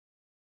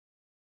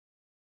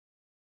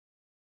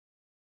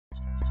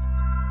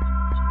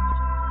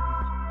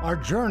Our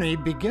journey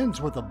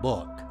begins with a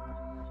book,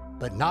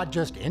 but not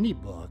just any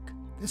book.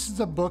 This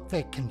is a book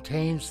that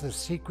contains the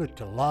secret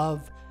to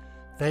love,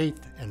 faith,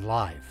 and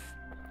life.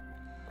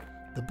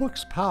 The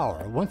book's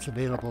power, once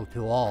available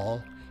to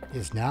all,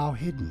 is now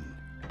hidden.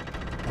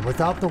 And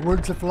without the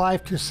words of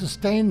life to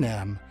sustain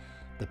them,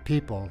 the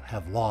people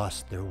have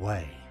lost their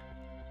way.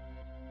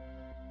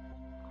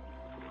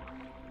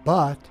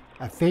 But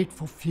a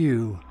faithful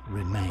few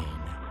remain.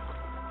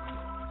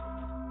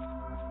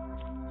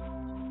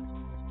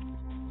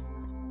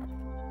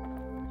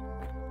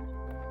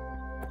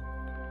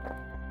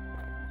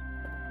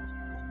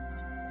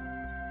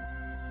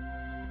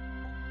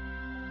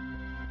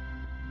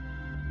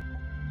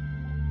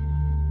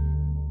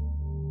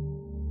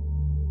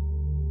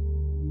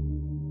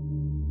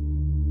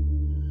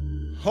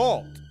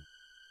 Halt!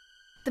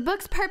 The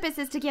book's purpose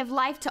is to give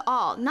life to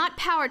all, not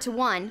power to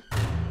one.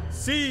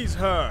 Seize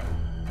her!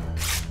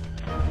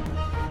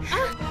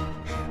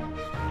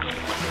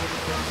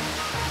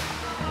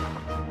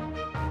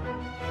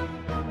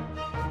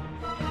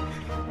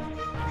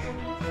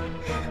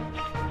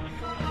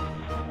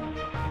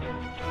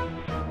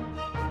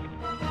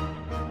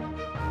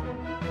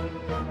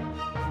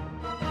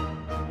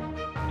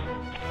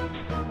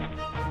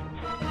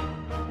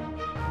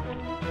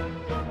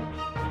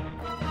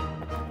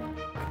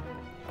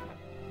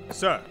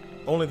 Sir,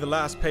 only the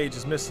last page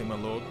is missing, my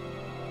lord.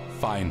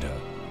 Find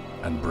her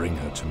and bring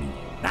her to me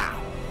now.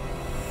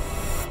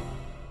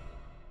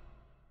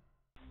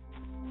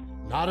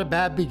 Not a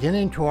bad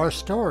beginning to our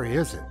story,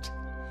 is it?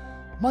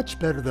 Much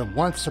better than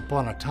Once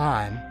Upon a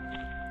Time,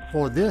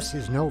 for this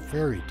is no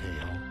fairy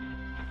tale.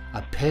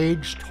 A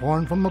page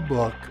torn from a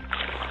book,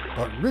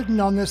 but written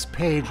on this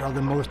page are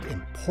the most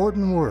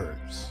important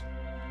words,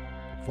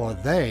 for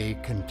they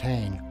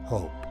contain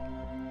hope.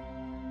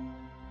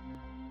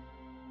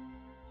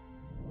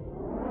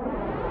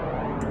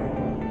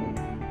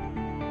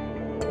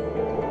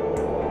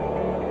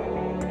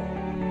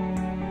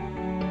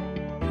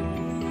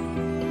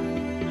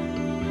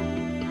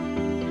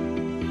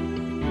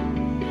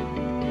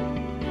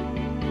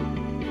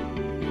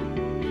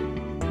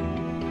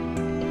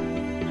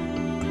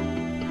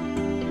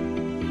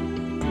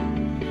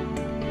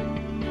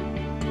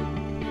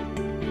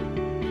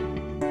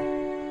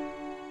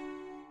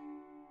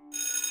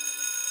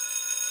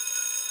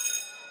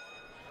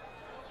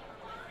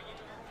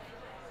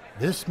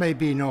 This may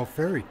be no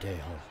fairy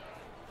tale,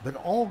 but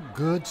all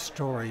good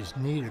stories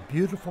need a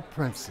beautiful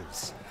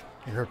princess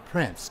and her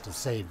prince to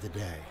save the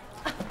day.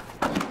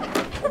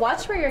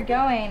 Watch where you're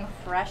going,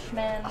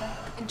 freshman.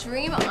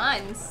 Dream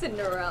on,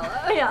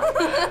 Cinderella.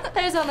 Yeah.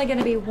 There's only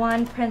gonna be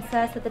one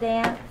princess at the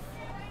dance.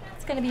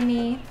 It's gonna be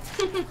me.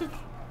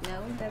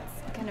 No,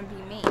 that's gonna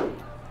be me.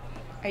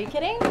 Are you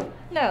kidding?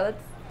 No,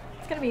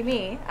 it's gonna be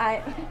me.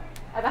 I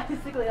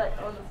basically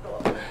own the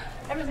school.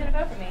 Everyone's gonna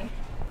vote for me.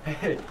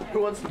 Hey,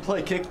 who wants to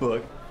play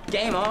kickbook?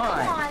 Game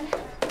on! Come on,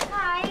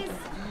 guys.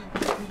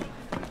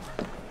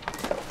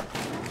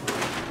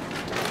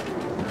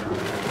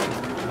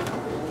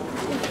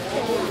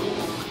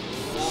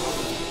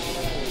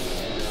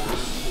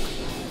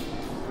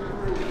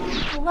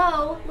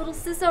 Hello, little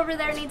sis over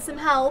there needs some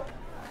help.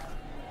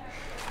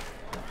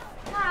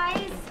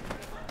 Guys.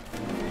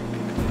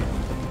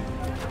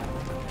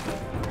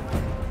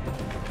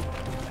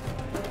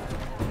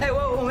 Hey,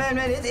 whoa, man,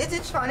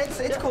 it's fine.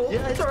 It's cool.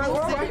 Yeah, it's all right.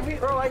 cool.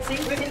 We're all right. See,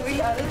 we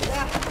got it.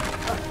 Yeah.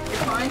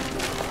 It's fine.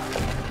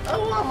 I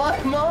want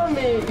my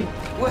mommy!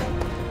 What?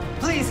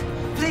 Please.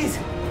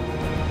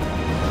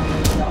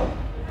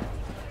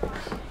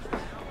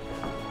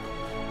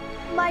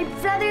 My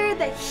brother,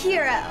 the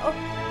hero.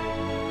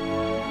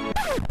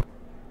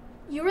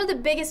 You were the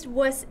biggest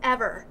wuss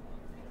ever.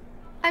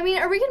 I mean,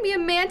 are we gonna be a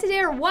man today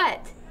or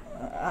what?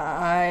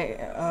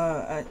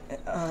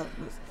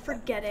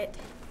 Forget it.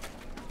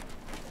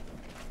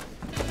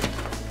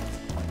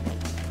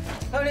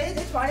 Oh,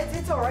 it's fine.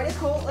 It's all right. It's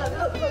cool.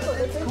 Look,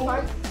 it's cool.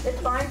 Fine. It's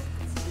fine.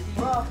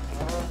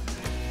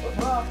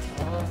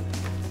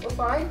 We're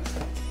fine.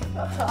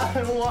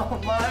 I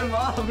want my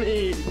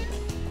mommy!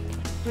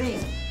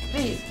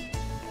 Please.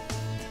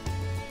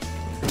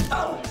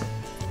 Oh!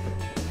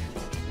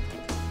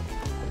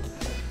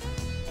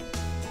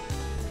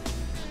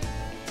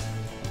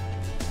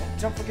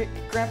 Don't forget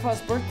Grandpa's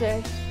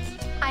birthday.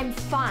 I'm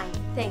fine,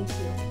 thank you.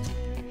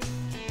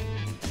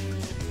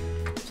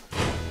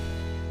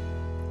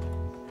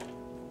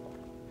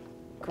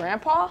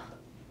 Grandpa?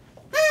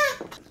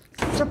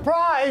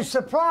 Surprise,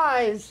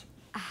 surprise!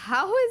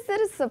 How is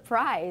it a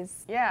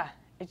surprise? Yeah,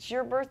 it's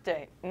your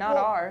birthday, not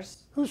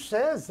ours. Who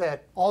says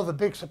that all the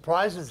big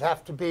surprises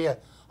have to be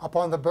up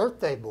on the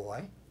birthday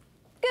boy?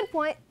 Good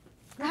point.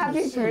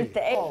 Happy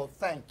birthday. Oh,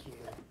 thank you.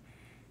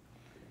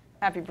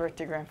 Happy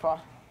birthday, Grandpa.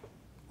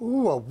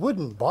 Ooh, a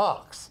wooden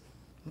box.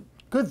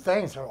 Good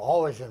things are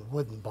always in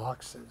wooden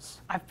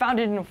boxes. I found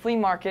it in a flea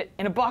market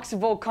in a box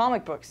of old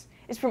comic books.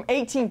 It's from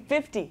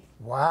 1850.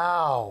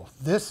 Wow,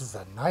 this is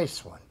a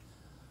nice one.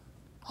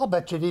 I'll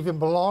bet it even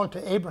belonged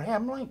to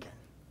Abraham Lincoln.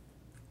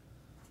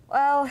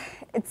 Well,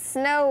 it's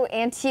no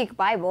antique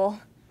Bible.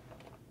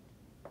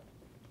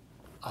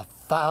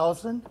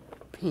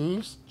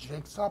 1,000-piece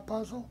jigsaw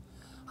puzzle?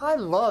 I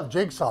love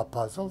jigsaw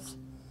puzzles.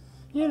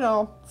 You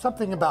know,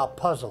 something about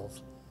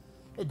puzzles.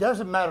 It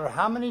doesn't matter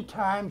how many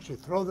times you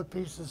throw the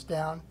pieces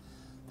down,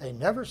 they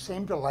never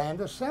seem to land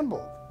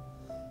assembled.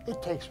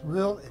 It takes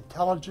real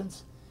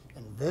intelligence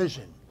and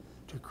vision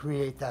to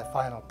create that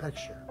final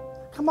picture.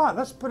 Come on,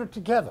 let's put it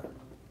together.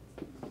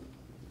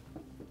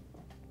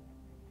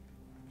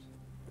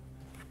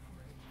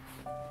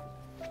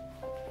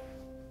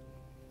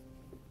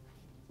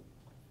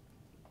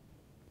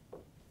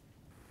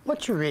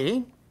 What you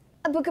reading?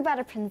 A book about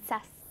a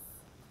princess.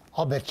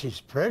 I'll bet she's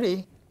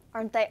pretty.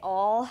 Aren't they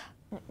all?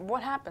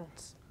 What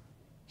happens?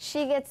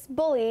 She gets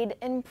bullied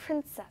in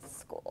princess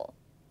school.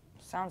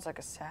 Sounds like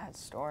a sad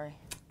story.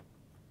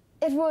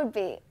 It would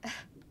be.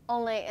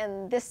 Only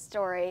in this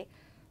story,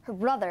 her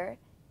brother,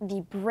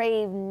 the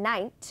brave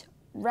knight,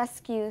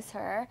 rescues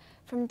her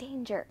from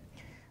danger.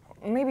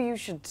 Maybe you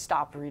should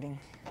stop reading.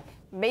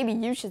 Maybe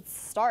you should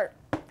start.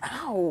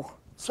 Ow!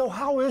 So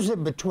how is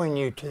it between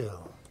you two?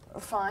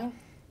 Fine.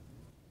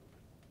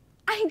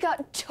 I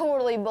got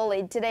totally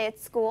bullied today at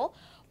school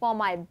while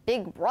my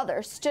big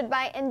brother stood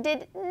by and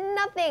did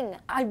nothing.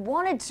 I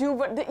wanted to,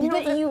 but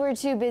you were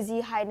too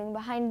busy hiding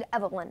behind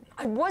Evelyn.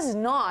 I was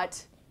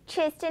not.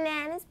 Tristan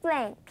and his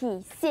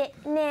blankie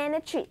sitting in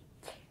a tree.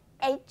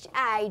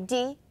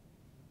 H-I-D-I-N-G.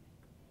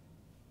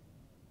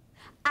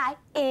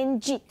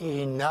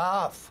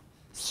 Enough.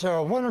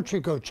 Sarah, why don't you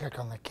go check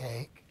on the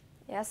cake?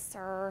 Yes,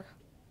 sir.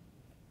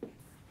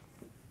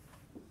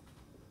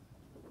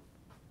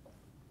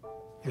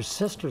 Your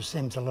sister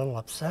seems a little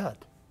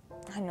upset.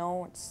 I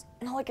know, it's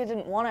not like I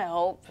didn't want to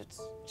help.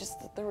 It's just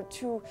that there were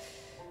two,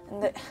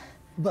 and that...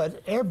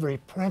 But every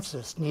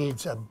princess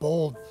needs a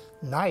bold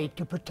knight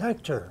to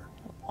protect her.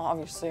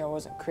 Obviously, I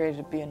wasn't created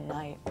to be a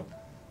knight.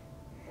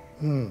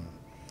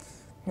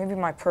 Maybe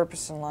my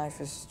purpose in life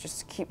is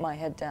just to keep my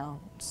head down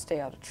and stay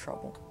out of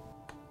trouble.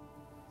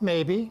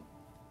 Maybe.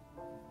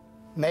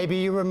 Maybe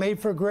you were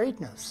made for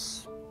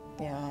greatness.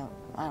 Yeah,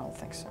 I don't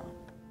think so.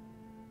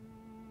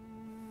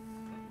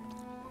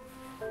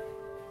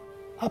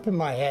 Up in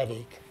my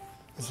attic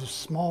is a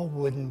small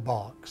wooden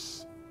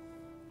box.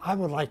 I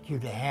would like you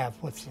to have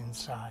what's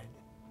inside.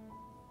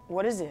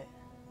 What is it?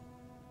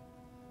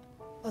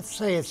 Let's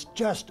say it's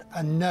just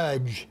a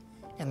nudge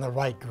in the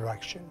right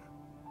direction.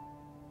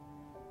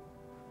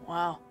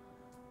 Wow,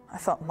 I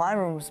thought my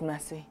room was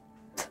messy.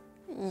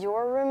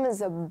 Your room is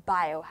a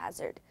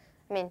biohazard.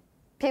 I mean,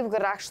 people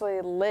could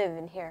actually live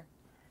in here.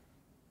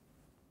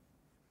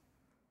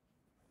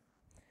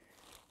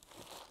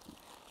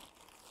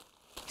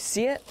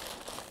 See it?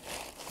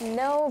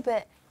 No,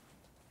 but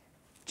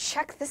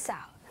check this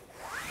out.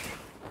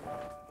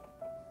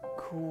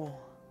 Cool.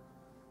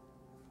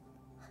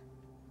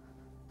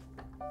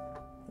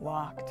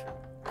 Locked.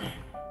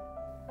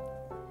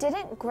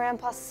 Didn't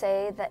Grandpa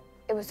say that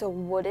it was a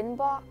wooden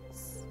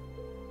box?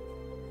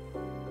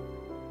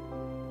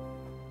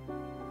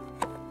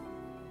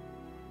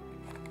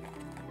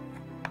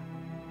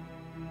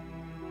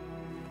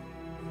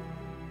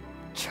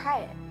 Try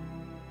it.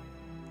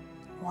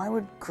 Why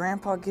would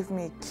Grandpa give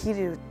me a key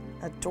to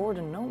a door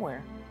to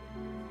nowhere?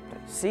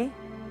 See?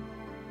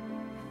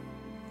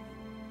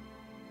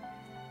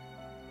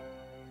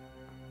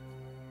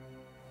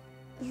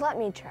 Let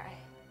me try.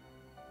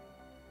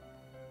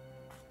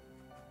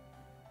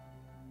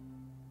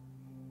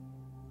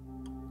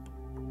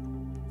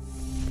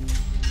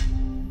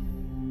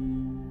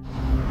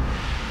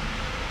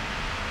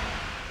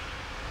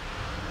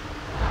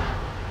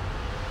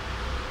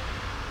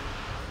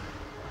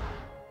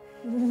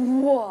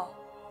 Whoa.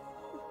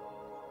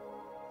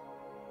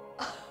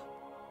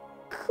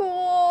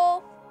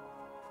 Cool.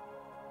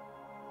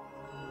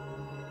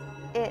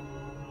 It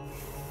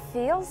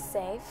feels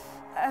safe.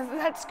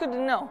 That's good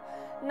to know.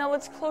 Now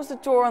let's close the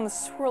door on the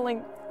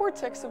swirling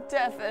vortex of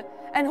death.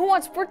 And who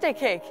wants birthday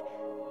cake?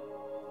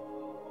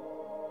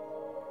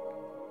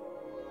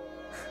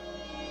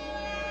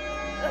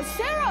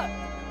 Sarah!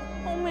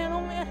 Oh man,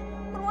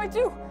 what do I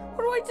do?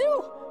 What do I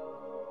do?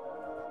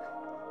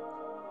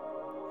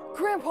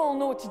 Grandpa will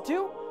know what to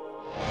do.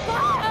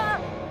 Ah!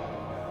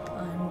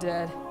 I'm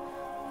dead.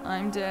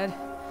 I'm dead.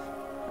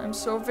 I'm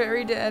so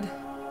very dead.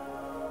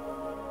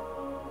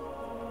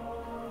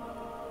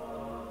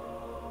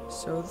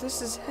 So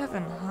this is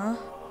heaven, huh?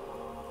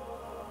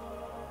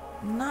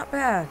 Not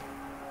bad.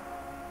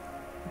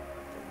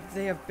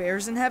 They have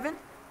bears in heaven?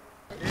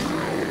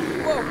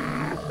 Whoa!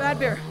 Bad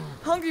bear,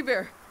 hungry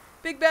bear,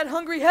 big bad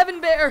hungry heaven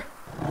bear!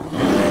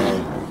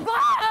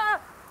 Ah!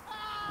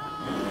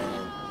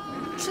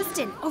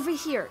 Tristan, over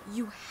here.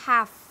 You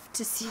have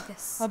to see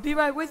this. I'll be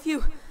right with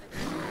you,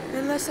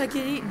 unless I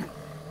get eaten.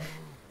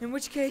 In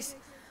which case,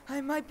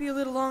 I might be a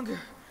little longer.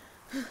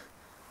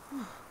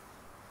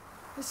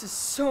 This is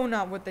so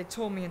not what they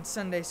told me in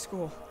Sunday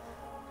school.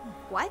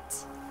 What?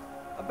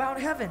 About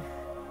heaven.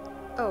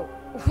 Oh,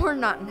 we're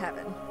not in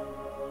heaven.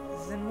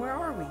 Then where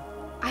are we?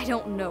 I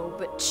don't know,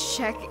 but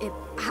check it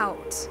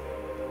out.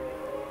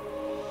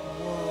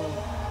 Whoa.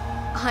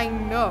 I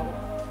know.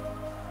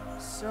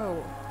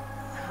 So,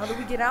 how do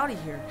we get out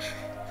of here?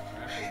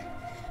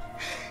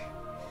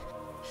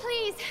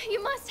 Please,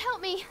 you must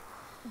help me.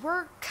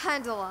 We're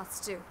kinda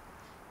lost too.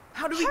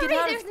 How do we Hurry, get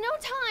out there's no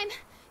time.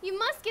 You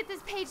must get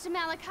this page to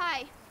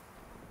Malachi.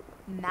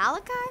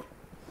 Malachi?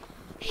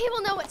 He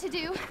will know what to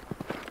do.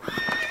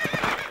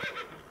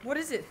 What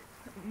is it?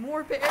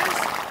 More bears?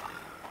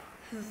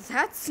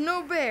 That's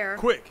no bear.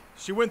 Quick,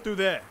 she went through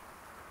there.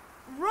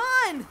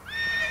 Run!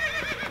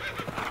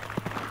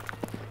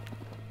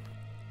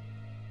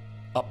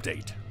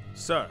 Update.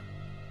 Sir,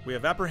 we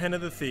have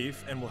apprehended the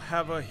thief and will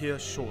have her here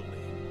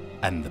shortly.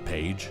 And the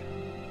page?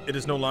 It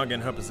is no longer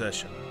in her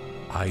possession.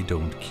 I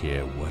don't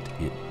care what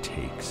it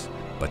takes,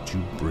 but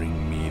you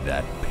bring me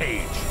that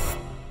page.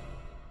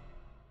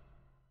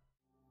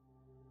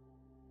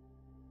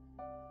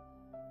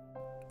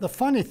 The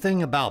funny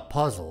thing about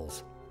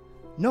puzzles,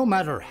 no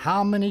matter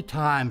how many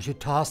times you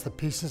toss the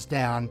pieces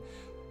down,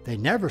 they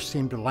never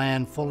seem to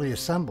land fully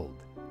assembled.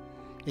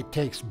 It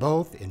takes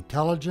both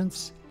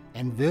intelligence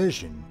and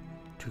vision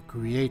to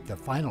create the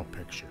final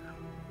picture.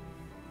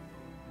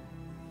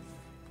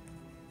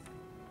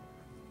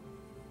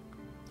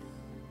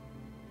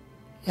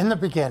 In the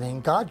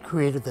beginning, God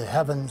created the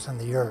heavens and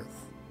the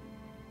earth.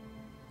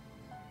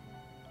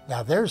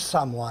 Now there's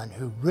someone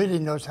who really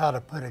knows how to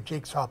put a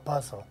jigsaw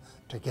puzzle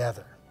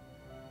together.